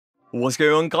What's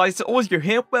going on, guys? It's Auzio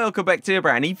here. Welcome back to a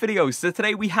brand new video. So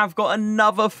today we have got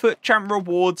another FUT Champ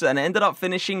rewards and ended up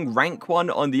finishing rank 1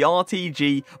 on the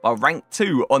RTG, but rank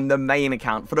 2 on the main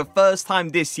account. For the first time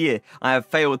this year, I have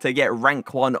failed to get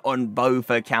rank 1 on both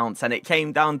accounts, and it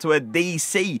came down to a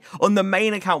DC on the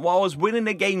main account while I was winning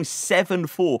the game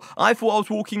 7-4. I thought I was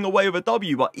walking away with a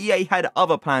W, but EA had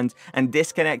other plans and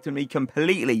disconnected me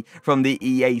completely from the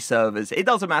EA servers. It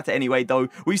doesn't matter anyway, though.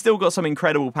 We still got some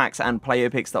incredible packs and player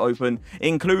picks to open,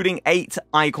 including 8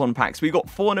 icon packs. We got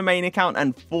 4 on the main account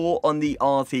and 4 on the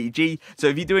RTG. So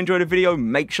if you do enjoy the video,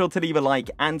 make sure to leave a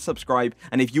like and subscribe.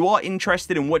 And if you are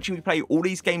interested in watching me play all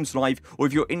these games live, or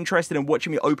if you're interested in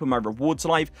watching me open my rewards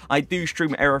live, I do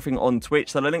stream everything on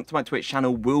Twitch. So the link to my Twitch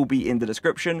channel will be in the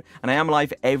description, and I am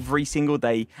live every single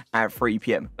day at 3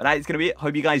 PM. But that is going to be it.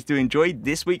 Hope you guys do enjoy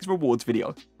this week's rewards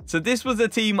video. So this was the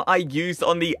team I used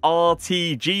on the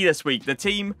RTG this week. The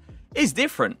team is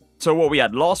different to what we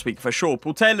had last week for sure.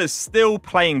 Putellas still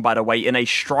playing, by the way, in a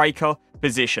striker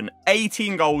position.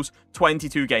 18 goals,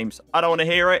 22 games. I don't want to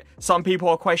hear it. Some people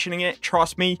are questioning it.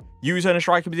 Trust me, use in a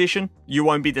striker position, you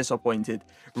won't be disappointed.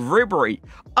 Ribery,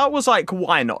 I was like,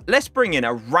 why not? Let's bring in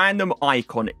a random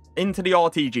icon into the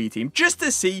RTG team just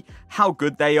to see how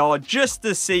good they are, just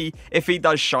to see if he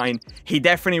does shine. He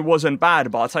definitely wasn't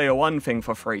bad, but I'll tell you one thing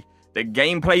for free. The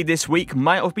gameplay this week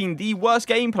might have been the worst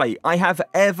gameplay I have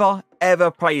ever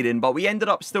played in, but we ended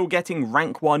up still getting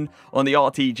rank 1 on the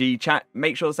RTG chat.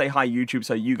 Make sure to say hi YouTube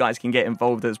so you guys can get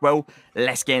involved as well.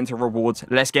 Let's get into rewards.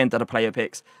 Let's get into the player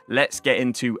picks. Let's get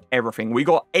into everything. We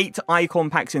got 8 icon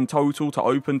packs in total to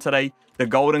open today. The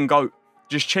Golden Goat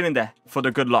just chilling there for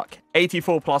the good luck.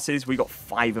 84 pluses. We got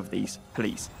 5 of these,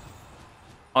 please.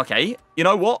 Okay, you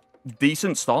know what?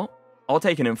 Decent start. I'll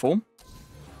take an inform.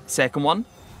 Second one.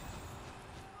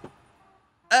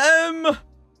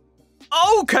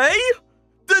 Okay,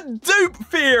 the dupe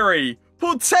theory.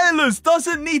 Putellas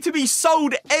doesn't need to be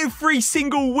sold every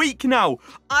single week now.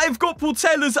 I've got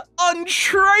Putellas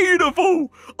untradeable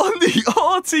on the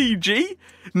RTG.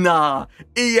 Nah,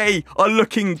 EA are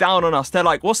looking down on us. They're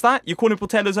like, what's that? You're calling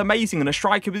Putellas amazing in a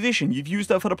striker position. You've used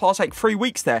her for the past like 3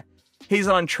 weeks there. Here's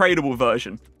an untradeable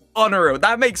version. Unreal.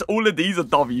 That makes all of these a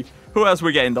W. Who else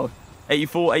we getting though?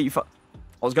 84, 85.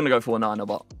 I was going to go for a 9,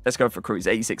 but let's go for Cruz.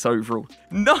 86 overall.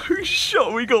 No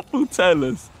shot, we got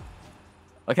Putellas.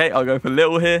 Okay, I'll go for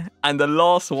Little here. And the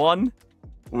last one,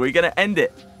 we're going to end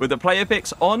it with the player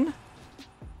picks on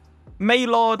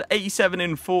Maylard, 87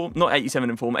 inform. Not 87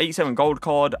 inform, 87 gold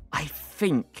card. I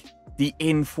think the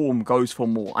inform goes for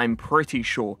more. I'm pretty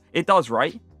sure. It does,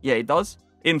 right? Yeah, it does.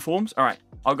 Informs. All right,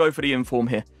 I'll go for the inform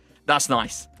here. That's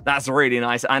nice. That's really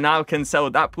nice. I now can sell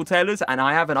that Putellas, and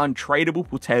I have an untradeable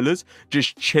Putellas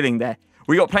just chilling there.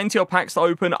 We got plenty of packs to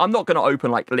open. I'm not going to open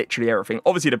like literally everything.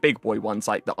 Obviously, the big boy ones,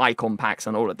 like the icon packs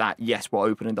and all of that. Yes, we're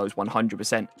opening those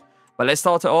 100%. But let's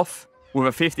start it off with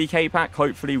a 50k pack.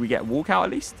 Hopefully, we get walkout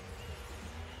at least.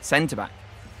 Centre back.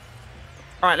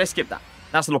 All right, let's skip that.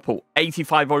 That's Laporte.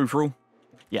 85 overall.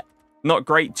 Yeah, not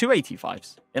great. 2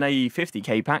 85s in a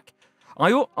 50k pack.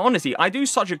 Honestly, I do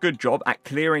such a good job at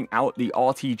clearing out the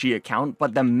RTG account,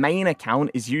 but the main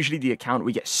account is usually the account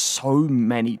we get so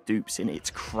many dupes in. It's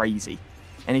crazy.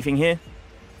 Anything here?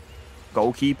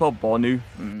 Goalkeeper, Bonu.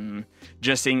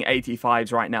 Just seeing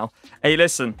 85s right now. Hey,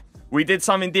 listen. We did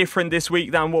something different this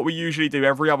week than what we usually do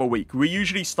every other week. We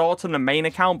usually start on the main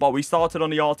account, but we started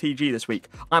on the RTG this week.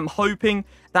 I'm hoping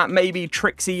that maybe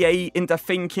tricks EA into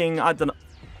thinking, I don't know.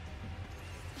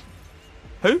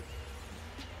 Who?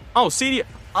 Oh, CD.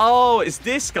 Oh, it's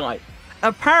this guy.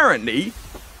 Apparently,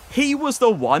 he was the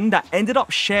one that ended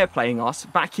up share playing us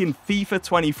back in FIFA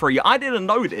 23. I didn't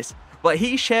know this, but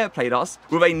he share played us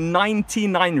with a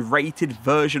 99 rated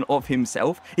version of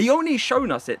himself. He only shown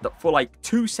us it for like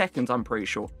 2 seconds, I'm pretty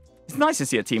sure. It's nice to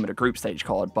see a team at a group stage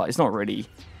card, but it's not really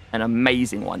an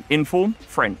amazing one. Inform,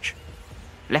 French.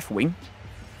 Left wing.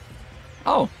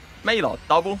 Oh, Maylard,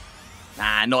 double.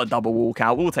 Nah, not a double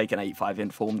walkout. We'll take an 85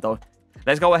 inform though.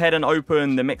 Let's go ahead and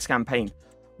open the mixed campaign.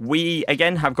 We,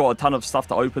 again, have got a ton of stuff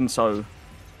to open, so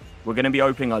we're going to be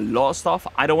opening a lot of stuff.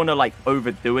 I don't want to, like,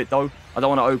 overdo it, though. I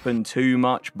don't want to open too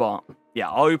much, but, yeah,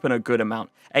 I'll open a good amount.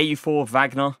 84,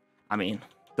 Wagner. I mean,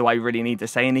 do I really need to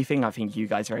say anything? I think you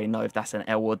guys already know if that's an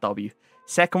L or W.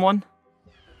 Second one.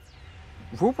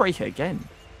 Rule breaker again.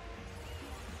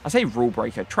 I say rule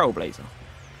breaker. Trailblazer.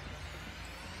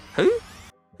 Who?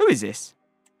 Who is this?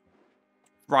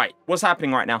 Right, what's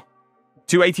happening right now?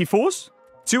 284s?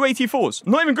 284s.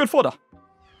 Not even good fodder.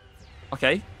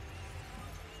 Okay.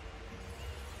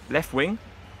 Left wing.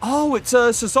 Oh, it's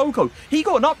Sissoko. He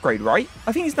got an upgrade, right?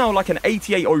 I think he's now like an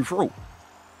 88 overall.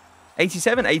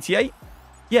 87, 88.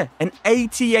 Yeah, an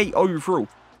 88 overall.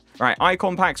 Right,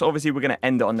 icon packs, obviously we're going to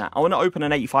end it on that. I want to open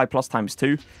an 85 plus times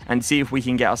 2 and see if we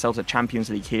can get ourselves a Champions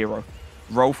League hero.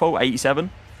 Rolfo,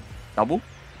 87. Double?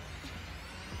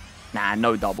 Nah,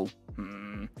 no double.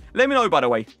 Let me know, by the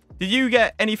way. Did you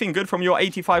get anything good from your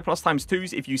 85 plus times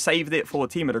 2s if you saved it for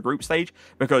team at a group stage?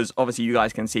 Because obviously you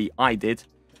guys can see I did.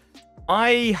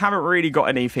 I haven't really got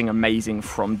anything amazing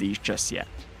from these just yet.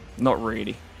 Not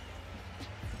really.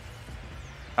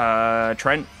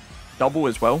 Trent, double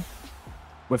as well.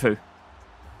 With who?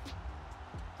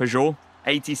 Peugeot,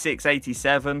 86,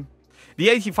 87. The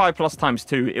 85 plus times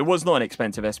 2, it was not an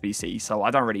expensive SBC, so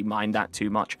I don't really mind that too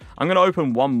much. I'm going to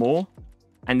open one more,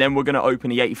 and then we're going to open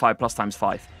the 85 plus times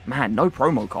 5. Man, no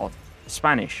promo card.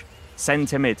 Spanish.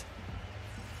 Centre mid.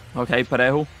 Okay,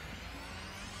 Parejo.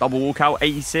 Double walkout,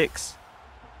 86.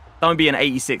 Don't be an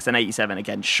 86 and 87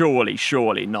 again. Surely,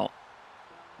 surely not.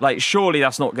 Like, surely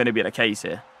that's not going to be the case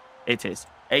here. It is.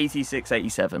 86,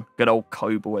 87. Good old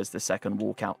Coble as the second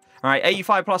walkout. All right,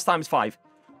 85 plus times 5.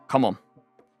 Come on.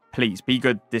 Please, be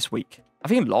good this week. I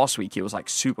think last week it was, like,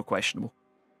 super questionable.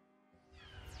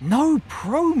 No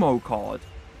promo card.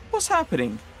 What's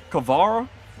happening? Kavara?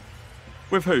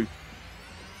 With who?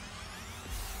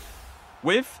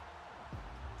 With?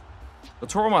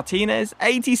 Lautaro Martinez?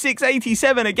 86,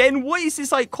 87 again? What is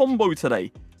this, like, combo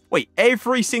today? Wait,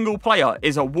 every single player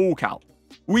is a walkout.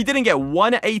 We didn't get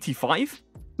one at 85?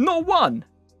 Not one.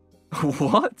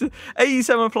 What?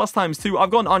 87 plus times 2. I've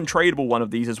got an untradeable one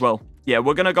of these as well. Yeah,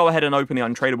 we're going to go ahead and open the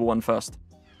untradeable one first.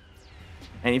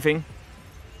 Anything?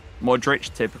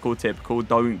 Modric, typical, typical.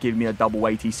 Don't give me a double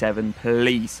 87,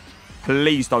 please.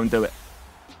 Please don't do it.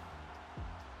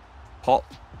 Pop,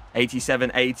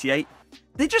 87, 88.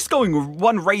 They're just going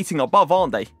one rating above,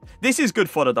 aren't they? This is good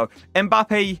fodder, though.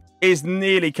 Mbappe is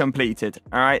nearly completed,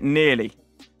 all right? Nearly.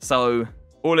 So,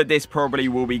 all of this probably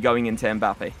will be going into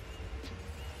Mbappe.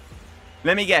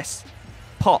 Let me guess.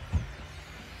 Pop.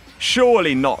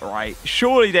 Surely not, right?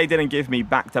 Surely they didn't give me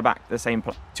back-to-back the same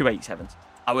 287s.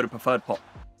 I would have preferred Pop.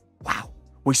 Wow.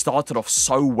 We started off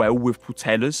so well with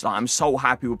Putellas. I'm so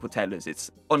happy with Putellas. It's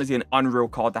honestly an unreal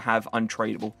card to have,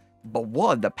 untradeable. But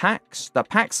what? The packs? The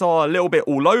packs are a little bit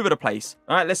all over the place.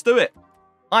 All right, let's do it.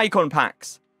 Icon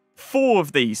packs. 4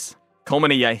 of these.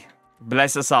 Common EA.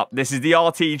 Bless us up. This is the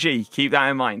RTG. Keep that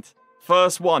in mind.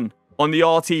 First one on the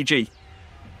RTG.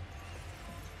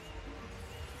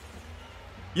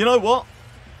 You know what?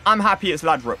 I'm happy it's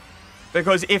Ladrup.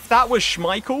 Because if that was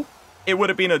Schmeichel, it would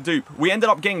have been a dupe. We ended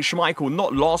up getting Schmeichel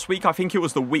not last week. I think it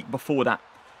was the week before that.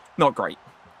 Not great.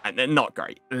 And not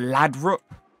great. Ladrup.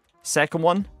 Second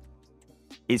one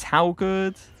is how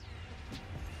good?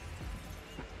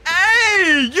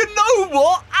 Hey, you know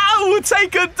what? I will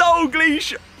take a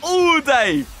Dalglish all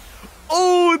day.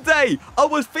 All day. I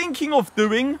was thinking of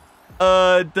doing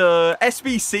the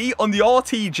SBC on the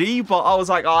RTG, but I was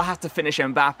like, oh, I have to finish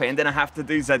Mbappe and then I have to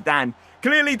do Zidane.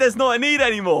 Clearly, there's not a need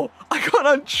anymore. I got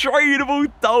an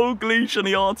untradeable Dalglish on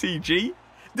the RTG.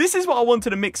 This is what I wanted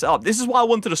to mix up. This is why I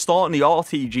wanted to start on the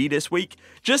RTG this week,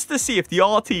 just to see if the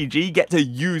RTG gets a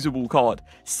usable card.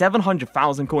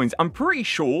 700,000 coins. I'm pretty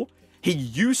sure he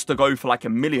used to go for like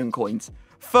 1 million coins.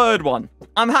 Third one.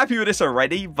 I'm happy with this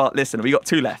already, but listen, we got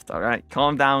 2 left, all right?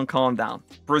 Calm down, calm down.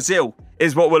 Brazil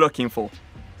is what we're looking for.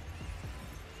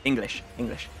 English.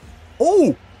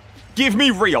 Oh, give me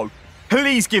Rio.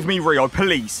 Please give me Rio,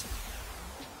 please.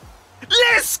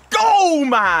 Let's go,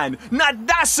 man! Now,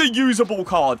 that's a usable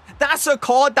card. That's a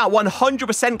card that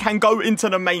 100% can go into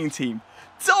the main team.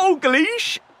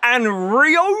 Dalglish and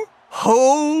Rio?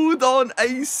 Hold on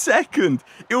a second.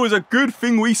 It was a good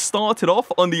thing we started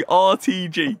off on the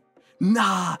RTG.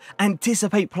 Nah,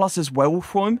 Anticipate Plus as well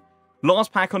for him.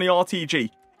 Last pack on the RTG.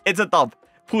 It's a dub.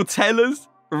 Putellas,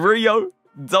 Rio,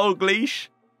 Dalglish.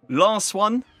 Last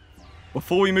one.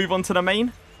 Before we move on to the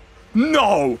main.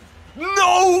 No!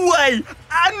 No way!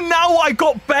 And now I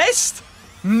got best?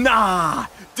 Nah,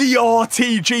 the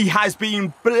RTG has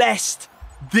been blessed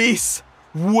this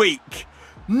week.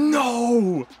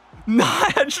 No! Nah,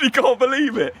 I actually can't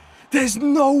believe it. There's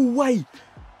no way.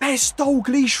 Best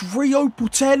Dalglish, Rio,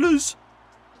 Putellas?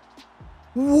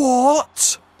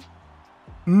 What?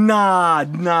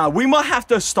 Nah. We might have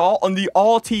to start on the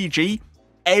RTG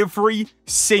every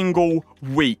single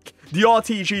week. The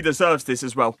RTG deserves this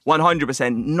as well.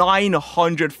 100%.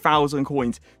 900,000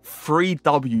 coins. 3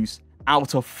 Ws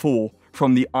out of 4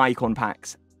 from the icon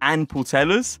packs. And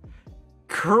Putellas.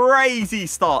 Crazy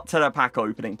start to the pack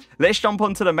opening. Let's jump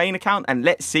onto the main account and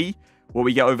let's see what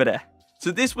we get over there.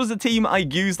 So this was the team I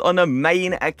used on a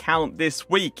main account this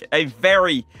week. A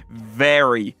very,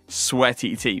 very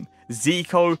sweaty team.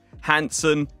 Zico,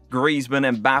 Hansen,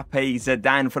 Griezmann, Mbappe,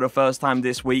 Zidane for the first time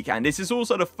this week. And this is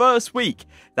also the first week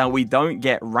that we don't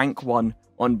get rank 1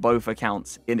 on both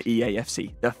accounts in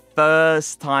EAFC. The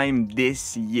first time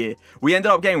this year. We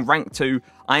ended up getting rank 2.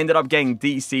 I ended up getting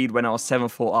DC'd when I was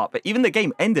 7-4 up. But even the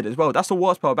game ended as well. That's the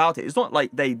worst part about it. It's not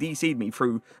like they DC'd me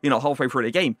through, halfway through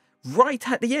the game. Right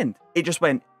at the end, it just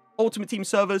went, Ultimate Team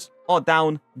servers are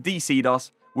down, DC'd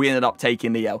us. We ended up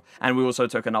taking the L, and we also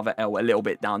took another L a little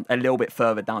bit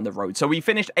further down the road. So we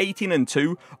finished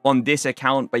 18-2 on this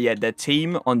account, but yeah, the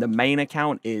team on the main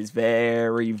account is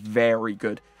very, very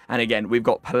good. And again, we've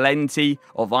got plenty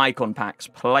of icon packs,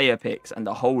 player picks, and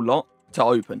the whole lot to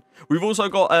open. We've also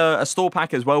got a store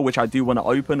pack as well, which I do want to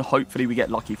open. Hopefully, we get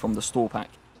lucky from the store pack.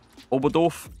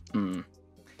 Oberdorf,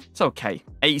 it's okay.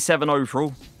 87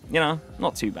 overall,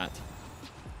 not too bad.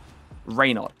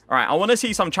 Reynard. All right, I want to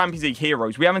see some Champions League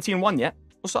heroes. We haven't seen one yet.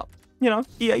 What's up?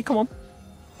 EA, come on.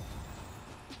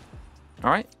 All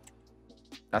right.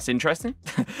 That's interesting.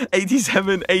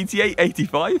 87, 88,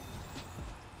 85.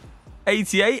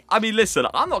 88. I mean, listen,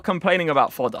 I'm not complaining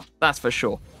about fodder. That's for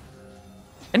sure.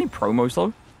 Any promos,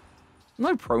 though?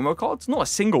 No promo cards. Not a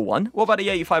single one. What about the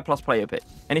 85 plus player pick?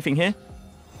 Anything here?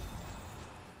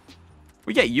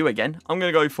 We get you again. I'm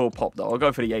going to go for pop, though. I'll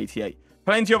go for the 88.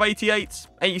 Plenty of 88s,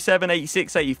 87,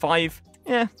 86, 85.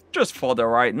 Yeah, just fodder,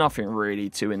 right? Nothing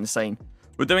really too insane.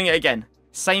 We're doing it again.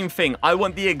 Same thing. I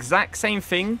want the exact same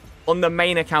thing on the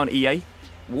main account, EA.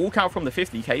 Walk out from the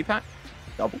 50k pack.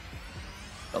 Double.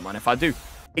 Don't mind if I do.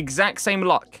 Exact same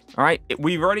luck, all right?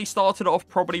 We've already started off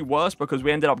probably worse because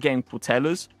we ended up getting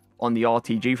Portellas on the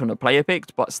RTG from the player picks.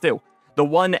 But still, the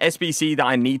one SBC that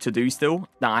I need to do still,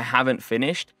 that I haven't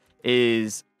finished,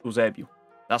 is Eusebio.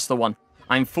 That's the one.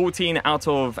 I'm 14 out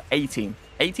of 18.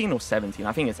 18 or 17?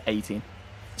 I think it's 18.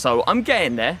 So I'm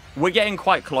getting there. We're getting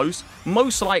quite close.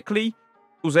 Most likely,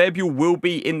 Eusebio will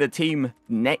be in the team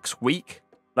next week.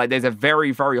 Like, there's a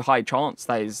very, very high chance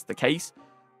that is the case.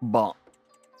 But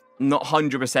not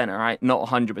 100%, all right? Not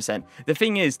 100%. The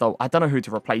thing is, though, I don't know who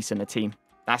to replace in the team.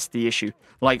 That's the issue.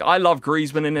 Like, I love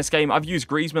Griezmann in this game. I've used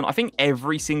Griezmann, I think,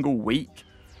 every single week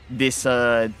this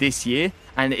year,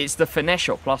 and it's the finesse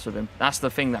shot plus with him. That's the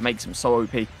thing that makes him so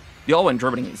OP. The all-in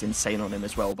dribbling is insane on him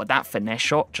as well, but that finesse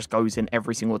shot just goes in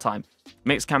every single time.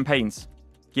 Mixed campaigns.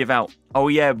 Give out. Oh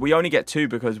yeah, we only get 2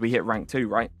 because we hit rank 2,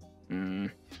 right? Can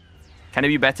it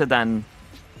be better than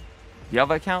the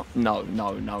other account? No.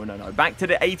 Back to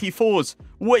the 84s.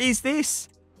 What is this?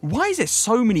 Why is there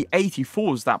so many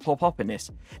 84s that pop up in this?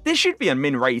 There should be a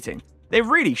min rating. There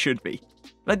really should be.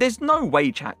 Like, there's no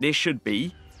way, chat. This should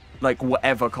be like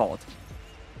whatever card.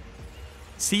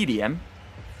 CDM.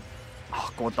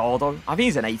 Oh, Gordado. I think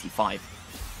he's an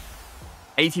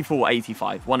 85. 84,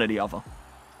 85. One or the other.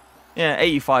 Yeah,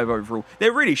 85 overall.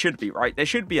 There really should be, right? There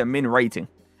should be a min rating.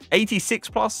 86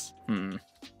 plus?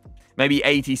 Maybe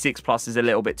 86 plus is a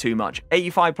little bit too much.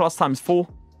 85 plus times 4.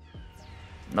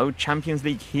 No Champions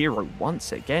League hero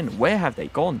once again. Where have they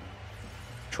gone?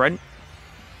 Trent.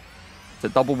 It's a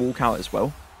double walkout as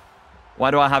well. Why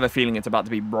do I have a feeling it's about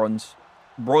to be bronze?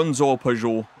 Bronze or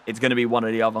Peugeot. It's going to be one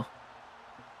or the other.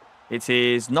 It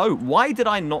is... No, why did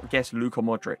I not guess Luka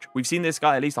Modric? We've seen this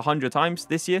guy at least 100 times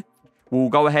this year. We'll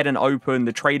go ahead and open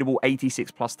the tradable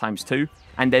 86 plus times 2.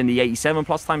 And then the 87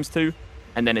 plus times 2.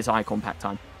 And then it's icon pack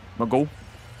time. Magul.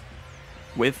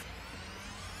 With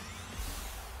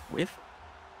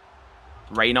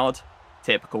Reynard.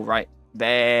 Typical, right?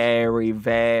 Very,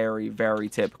 very, very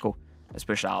typical. Let's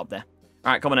push that up there.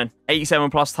 All right, come on in.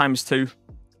 87 plus times 2.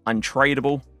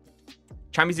 Untradeable.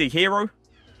 Champions League hero?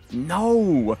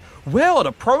 No. Where are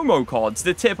the promo cards?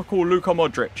 The typical Luka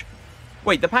Modric.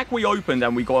 Wait, the pack we opened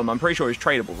and we got him, I'm pretty sure it's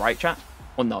tradable, right, chat?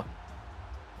 Or no?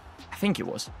 I think it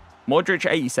was. Modric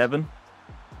 87.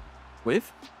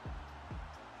 With?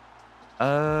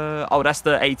 Oh, that's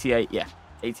the 88. Yeah.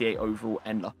 88 overall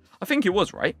Endler. I think it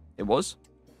was, right? It was.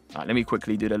 All right, let me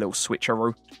quickly do the little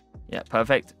switcheroo. Yeah,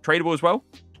 perfect. Tradable as well.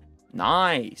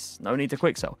 Nice. No need to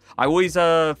quick sell. I always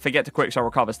forget to quick sell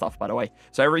recover stuff, by the way.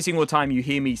 So every single time you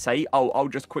hear me say, oh, I'll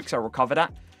just quick sell recover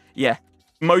that. Yeah.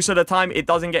 Most of the time, it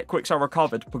doesn't get quick sell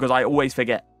recovered because I always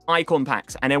forget. Icon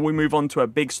packs. And then we move on to a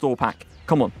big store pack.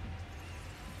 Come on.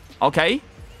 Okay.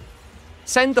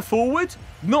 Sender forward.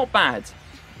 Not bad.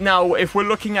 Now, if we're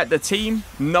looking at the team,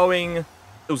 knowing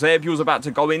Eusebio's about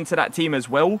to go into that team as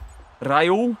well.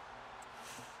 Raul.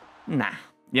 Nah.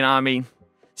 You know what I mean?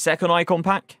 Second icon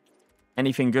pack.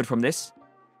 Anything good from this?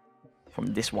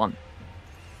 From this one.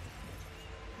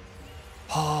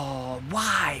 Oh,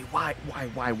 why?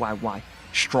 Why?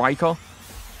 Striker?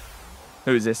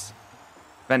 Who is this?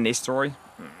 Venice story?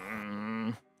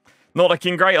 Not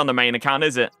looking great on the main account,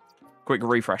 is it? Quick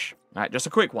refresh. All right, just a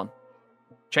quick one.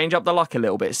 Change up the luck a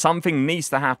little bit. Something needs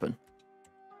to happen.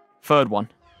 Third one.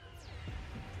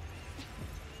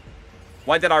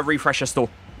 Why did I refresh a store?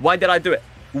 Why did I do it?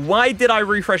 Why did I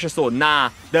refresh a store? Nah,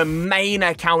 the main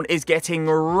account is getting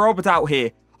robbed out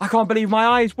here. I can't believe my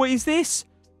eyes. What is this?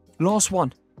 Last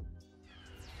one.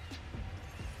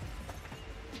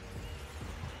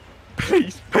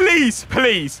 Please, please,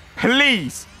 please,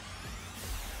 please.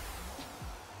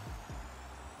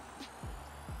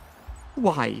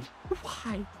 Why?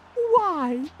 Why?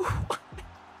 Why?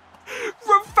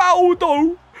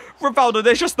 Rivaldo! Rivaldo,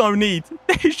 there's just no need.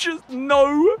 There's just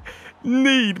no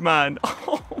need, man.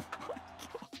 Oh my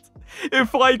god.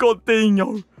 If I got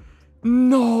Dino.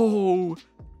 No.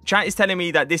 Chat is telling me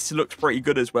that this looks pretty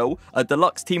good as well. A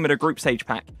deluxe team of the group stage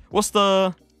pack. What's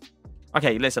the...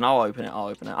 Okay, listen, I'll open it. I'll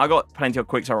open it. I got plenty of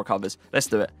quick zero covers. Let's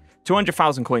do it.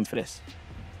 200,000 coins for this.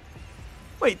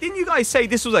 Wait, didn't you guys say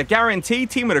this was a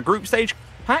guaranteed team of the group stage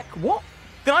pack? What?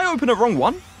 Did I open the wrong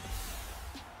one?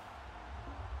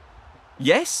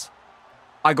 Yes?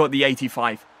 I got the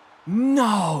 85.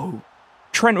 No.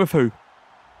 Trent with who?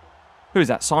 Who is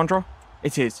that? Sandra?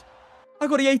 It is. I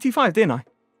got the 85, didn't I?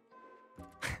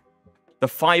 The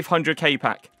 500k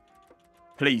pack.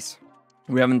 Please.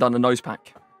 We haven't done a nose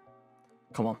pack.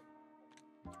 Come on.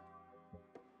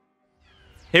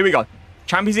 Here we go.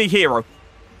 Champions League hero.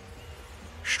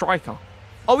 Striker.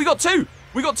 Oh, we got two.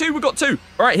 We got two. We got two.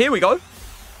 All right, here we go.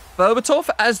 Berbatov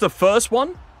as the first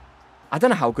one. I don't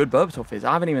know how good Berbatov is.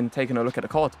 I haven't even taken a look at the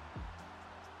card.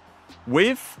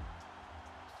 With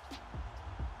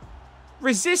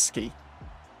Rziski.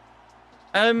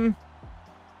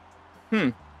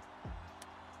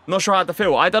 Not sure how to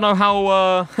feel. I don't know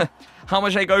how how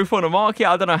much they go for in the market.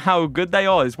 I don't know how good they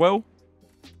are as well.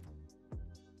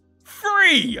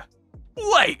 Free!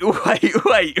 Wait,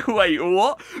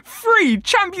 what? Free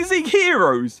Champions League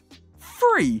heroes.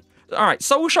 Free. All right,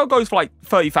 Solskjaer goes for like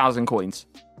 30,000 coins.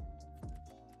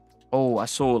 Oh, I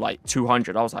saw like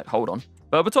 200. I was like, hold on.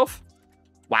 Berbatov?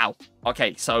 Wow.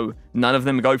 Okay, so none of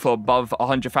them go for above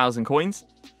 100,000 coins.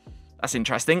 That's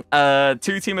interesting. 2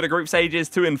 team of the group stages,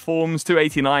 2 informs, 2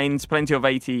 89s, plenty of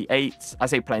 88s. I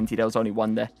say plenty, there was only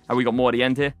 1 there. And we got more at the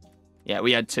end here? Yeah,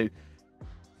 we had 2.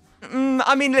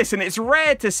 I mean, listen, it's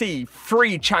rare to see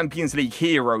 3 Champions League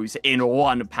heroes in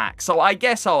 1 pack. So I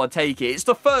guess I'll take it. It's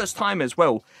the first time as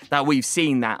well that we've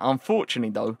seen that.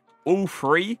 Unfortunately, though, all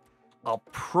 3 are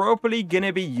probably going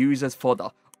to be used as fodder.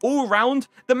 All round,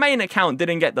 the main account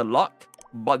didn't get the luck,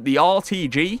 but the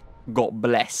RTG got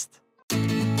blessed.